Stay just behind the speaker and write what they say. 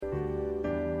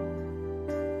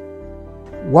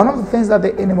One of the things that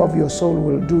the enemy of your soul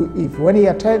will do, if when he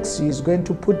attacks you, is going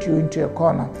to put you into a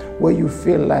corner where you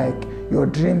feel like your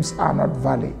dreams are not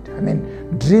valid.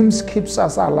 Dreams keeps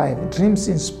us alive. Dreams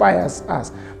inspires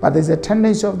us. But there's a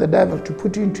tendency of the devil to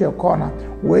put you into a corner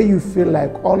where you feel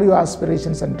like all your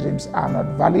aspirations and dreams are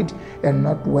not valid and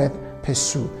not worth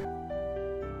pursuit.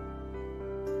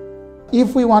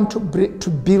 If we want to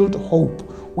build hope,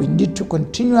 we need to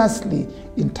continuously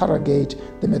interrogate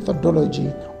the methodology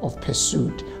of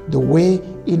pursuit, the way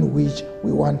in which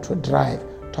we want to drive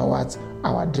towards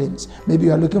our dreams. Maybe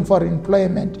you are looking for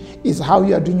employment. Is how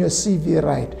you are doing your CV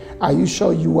right? Are you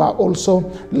sure you are also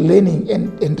learning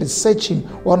and researching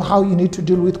on how you need to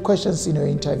deal with questions in your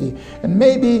interview? And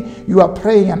maybe you are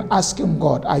praying and asking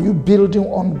God, are you building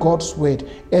on God's word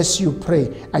as you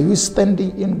pray? Are you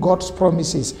standing in God's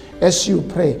promises as you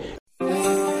pray?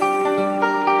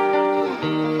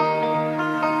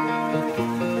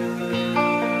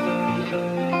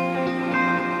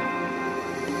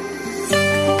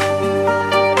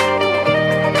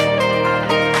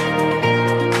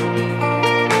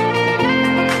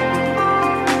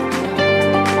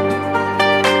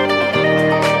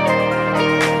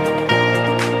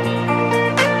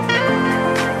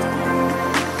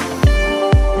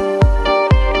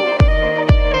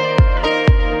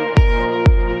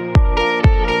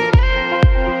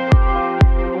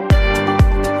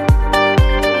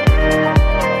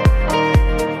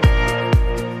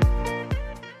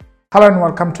 Hello and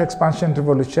welcome to Expansion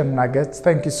Revolution Nuggets.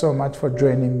 Thank you so much for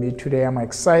joining me today. I'm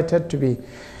excited to be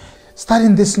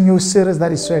starting this new series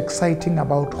that is so exciting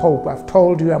about hope. I've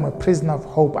told you I'm a prisoner of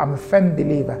hope. I'm a firm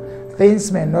believer.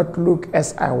 Things may not look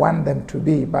as I want them to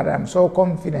be, but I'm so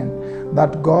confident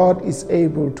that God is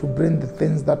able to bring the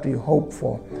things that we hope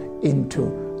for into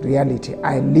reality.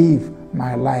 I live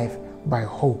my life by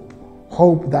hope.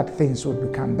 Hope that things will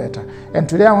become better. And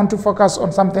today I want to focus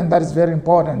on something that is very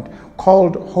important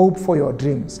called hope for your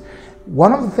dreams.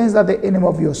 One of the things that the enemy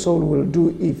of your soul will do,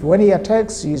 if when he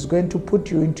attacks you, is going to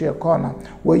put you into a corner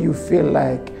where you feel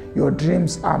like your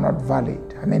dreams are not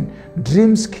valid.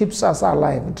 Dreams keeps us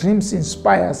alive. Dreams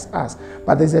inspires us.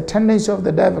 But there's a tendency of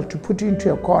the devil to put you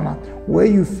into a corner where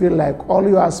you feel like all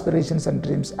your aspirations and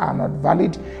dreams are not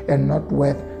valid and not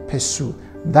worth pursuit.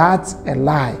 That's a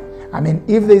lie.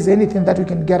 If there's anything that we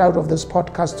can get out of this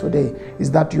podcast today, is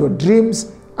that your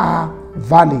dreams are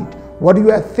valid. What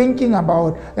you are thinking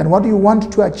about and what you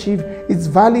want to achieve is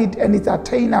valid and it's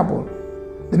attainable.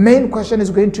 The main question is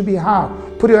going to be how.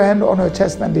 Put your hand on your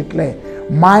chest and declare,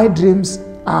 my dreams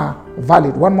are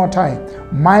valid. One more time.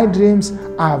 My dreams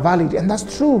are valid. And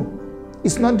that's true.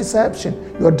 It's not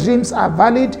deception. Your dreams are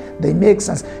valid. They make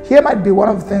sense. Here might be one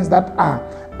of the things that are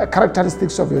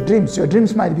characteristics of your dreams. Your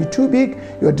dreams might be too big,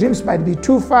 your dreams might be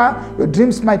too far, your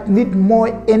dreams might need more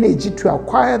energy to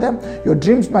acquire them, your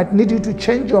dreams might need you to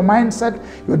change your mindset,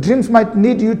 your dreams might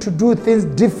need you to do things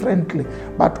differently.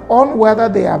 But on whether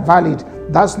they are valid,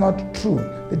 that's not true.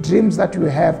 The dreams that you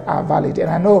have are valid. And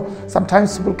I know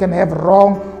sometimes people can have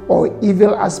wrong or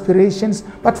evil aspirations,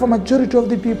 but for majority of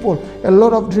the people, a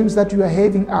lot of dreams that you are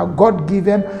having are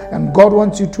God-given, and God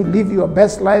wants you to live your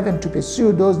best life and to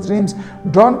pursue those dreams.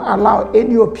 Don't allow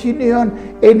any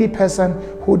opinion, any person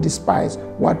who despises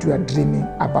what you are dreaming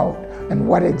about and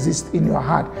what exists in your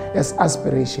heart as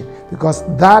aspiration, because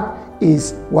that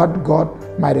is what God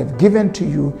might have given to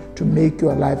you to make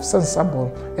your life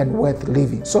sensible and worth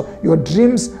living. So your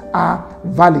dreams are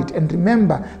valid. And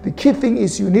remember, the key thing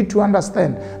is you need to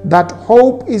understand that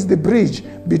hope is the bridge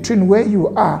between where you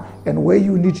are and where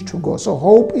you need to go. So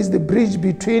hope is the bridge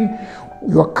between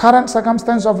your current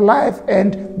circumstance of life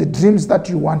and the dreams that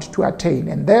you want to attain.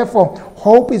 And therefore,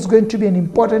 hope is going to be an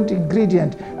important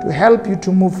ingredient to help you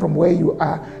to move from where you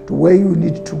are to where you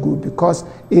need to go, because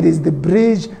it is the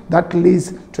bridge that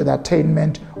leads to the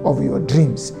attainment of your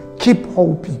dreams. Keep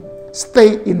hoping,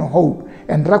 stay in hope,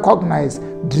 and recognize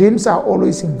dreams are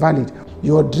always invalid.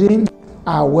 Your dreams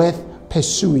are worth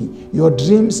pursuing. Your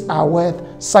dreams are worth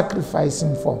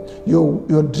sacrificing for.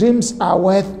 Your dreams are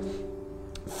worth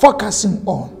focusing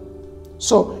on.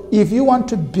 So if you want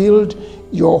to build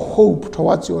your hope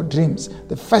towards your dreams,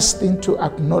 the first thing to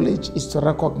acknowledge is to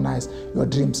recognize your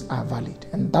dreams are valid.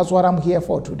 And that's what I'm here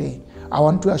for today. I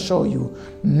want to assure you,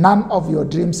 none of your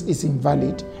dreams is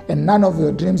invalid and none of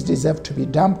your dreams deserve to be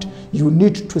dumped. You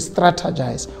need to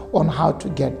strategize on how to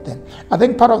get them. I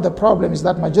think part of the problem is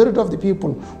that majority of the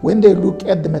people, when they look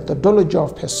at the methodology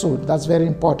of pursuit, that's very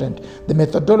important. The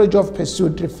methodology of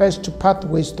pursuit refers to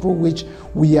pathways through which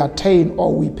we attain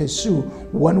or we pursue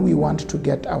when we want to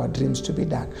get our dreams to be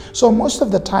done. So most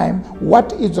of the time,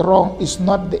 what is wrong is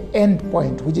not the end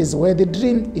point, which is where the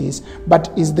dream is, but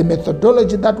is the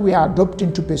methodology that we are adopting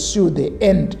adopting to pursue the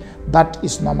end that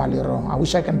is normally wrong. I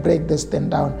wish I can break this thing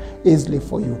down easily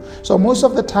for you. So most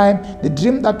of the time, the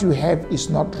dream that you have is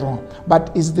not wrong,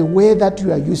 but it's the way that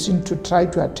you are using to try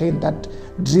to attain that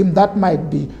dream that might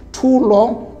be too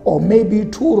long or maybe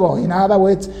too wrong. In other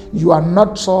words, you are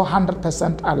not so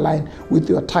 100% aligned with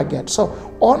your target. So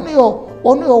on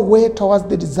your way towards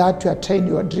the desire to attain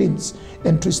your dreams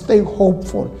and to stay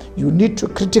hopeful, you need to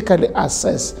critically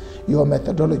assess your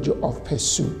methodology of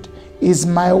pursuit. Is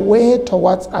my way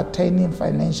towards attaining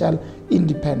financial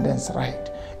independence right?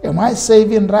 Am I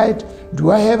saving right?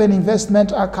 Do I have an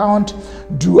investment account?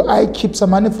 Do I keep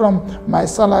some money from my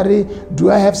salary?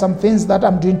 Do I have some things that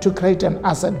I'm doing to create an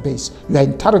asset base? You are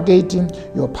interrogating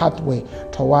your pathway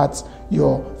towards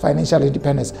your financial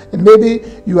independence. And maybe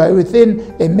you are within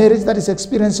a marriage that is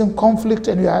experiencing conflict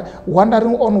and you are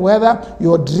wondering on whether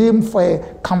your dream for a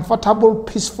comfortable,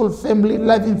 peaceful family,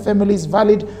 loving family is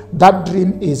valid. That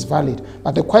dream is valid.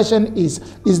 But the question is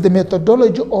the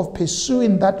methodology of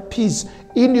pursuing that peace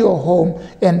in your home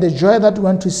and the joy that you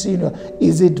want to see in your,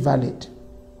 is it valid?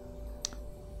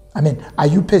 I mean, are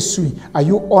you pursuing? Are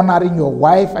you honoring your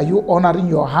wife? Are you honoring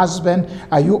your husband?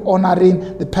 Are you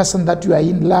honoring the person that you are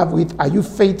in love with? Are you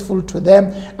faithful to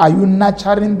them? Are you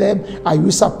nurturing them? Are you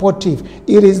supportive?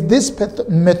 It is this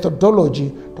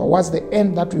methodology towards the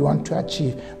end that we want to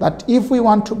achieve. That if we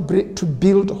want to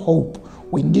build hope,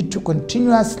 we need to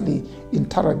continuously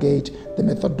interrogate the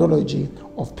methodology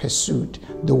of pursuit,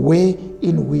 the way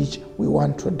in which we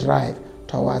want to drive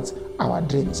towards our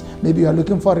dreams. Maybe you are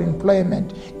looking for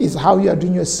employment. Is how you are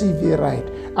doing your CV right?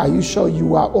 Are you sure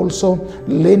you are also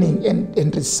learning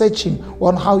and researching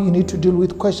on how you need to deal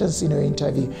with questions in your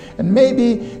interview? And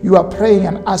maybe you are praying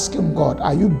and asking God,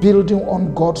 are you building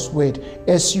on God's word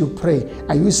as you pray?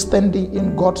 Are you standing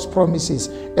in God's promises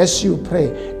as you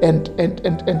pray? And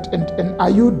are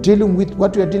you dealing with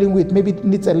what you are dealing with? Maybe it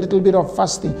needs a little bit of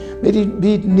fasting.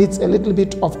 Maybe it needs a little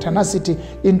bit of tenacity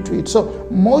into it. So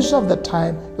most of the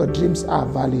time, your dreams are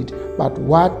valid, but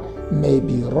what may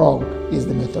be wrong is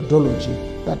the methodology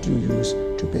that you use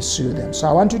to pursue them. So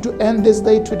I want you to end this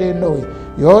day today knowing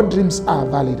your dreams are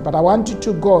valid, but I want you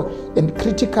to go and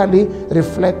critically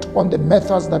reflect on the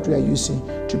methods that we are using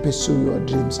to pursue your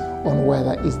dreams, on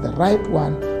whether it's the right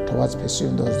one towards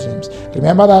pursuing those dreams.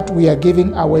 Remember that we are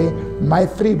giving away my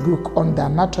free book on the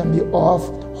anatomy of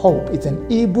hope. It's an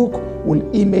ebook. We'll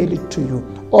email it to you.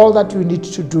 All that you need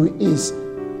to do is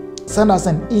send us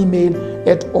an email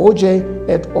at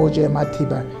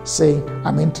oj@ojmatiba saying,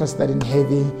 I'm interested in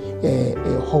having a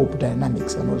hope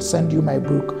dynamics, and we'll send you my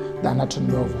book, The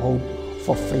Anatomy of Hope,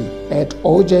 for free at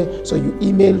oj. So you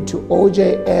email to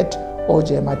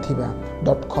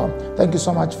oj@ojmatiba.com. Thank you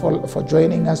so much for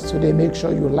joining us today. Make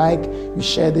sure you like, you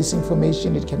share this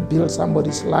information. It can build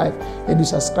somebody's life, and you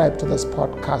subscribe to this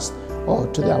podcast or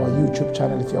to our YouTube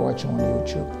channel if you're watching on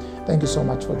YouTube. Thank you so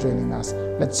much for joining us.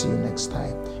 Let's see you next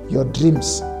time. Your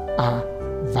dreams are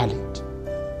valid.